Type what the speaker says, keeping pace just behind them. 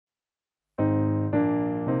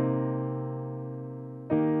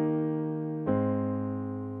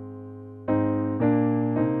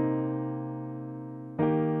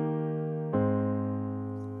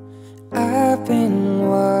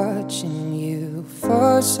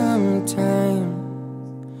for some time.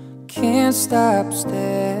 Can't stop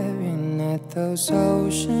staring at those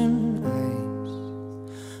ocean eyes,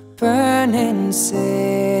 burning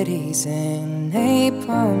cities and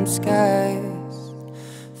napalm skies.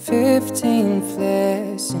 15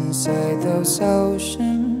 flares inside those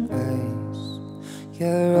ocean eyes.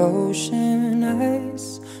 Your ocean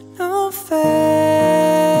eyes, no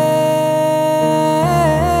fair.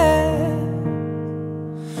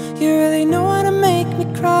 You really know how to make me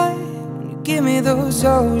cry when you give me those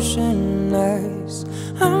ocean eyes.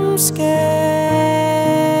 I'm scared.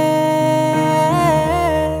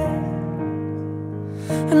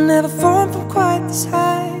 I never fallen from quite this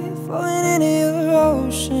high, falling into your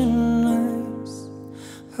ocean eyes,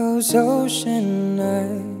 those ocean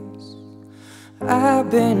eyes. I've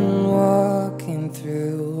been walking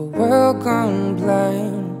through a world gone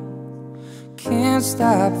blind. Can't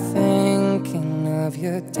stop thinking of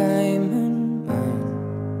your diamond mind.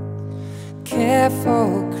 Careful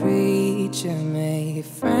creature made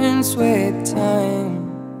friends with time.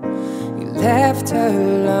 You left her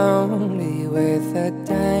lonely with a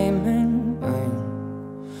diamond mind.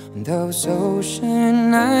 And those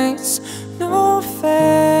ocean nights, no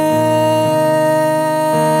fair.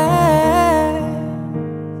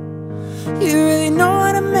 You really know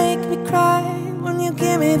how to make me cry when you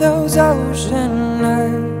give me those ocean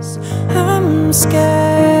eyes. I'm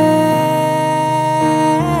scared.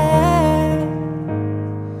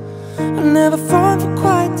 I never fallen for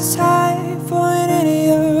quite this high, falling into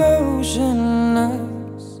your ocean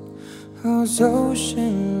eyes, those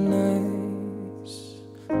ocean eyes.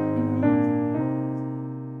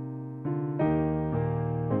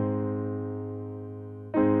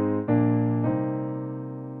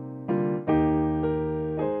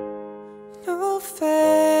 No fair.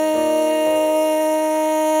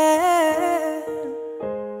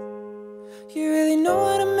 You really know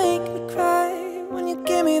how to make me cry when you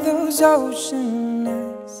give me those ocean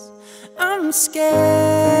eyes. I'm scared.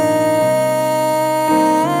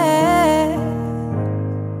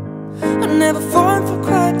 I never fallen for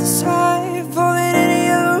quite this high, falling into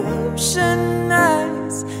your ocean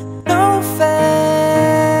eyes. No fair.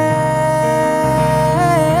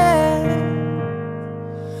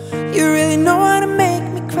 You really know how to make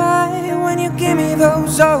me cry when you give me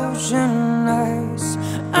those ocean eyes.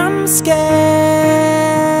 I'm scared.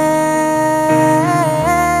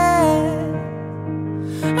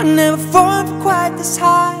 I never fallen for quite this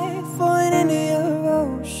high.